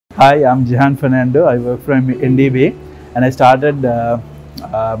Hi, I'm Jehan Fernando. I work from NDB and I started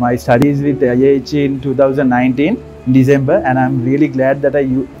my studies with IIH in 2019 in December, and I'm really glad that I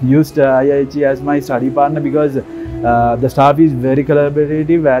used IIH as my study partner because the staff is very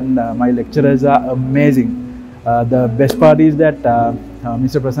collaborative and my lecturers are amazing. The best part is that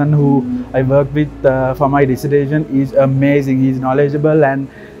Mr. Prasanna, who I work with for my dissertation, is amazing. He's knowledgeable and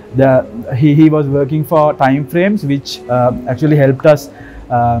he was working for time frames which actually helped us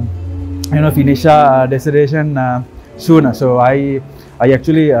finish our dissertation sooner. So I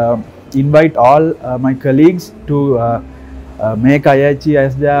actually invite all my colleagues to make IIH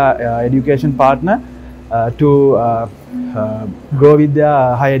as their education partner to grow with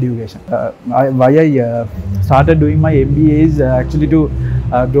their higher education. Why I started doing my MBA is actually to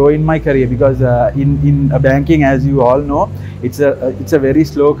grow in my career, because in banking, as you all know, it's a very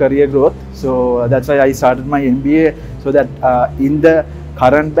slow career growth. So that's why I started my MBA, so that in the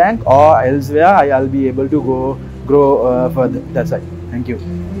current bank or elsewhere I'll be able to grow further. That's right. Thank you.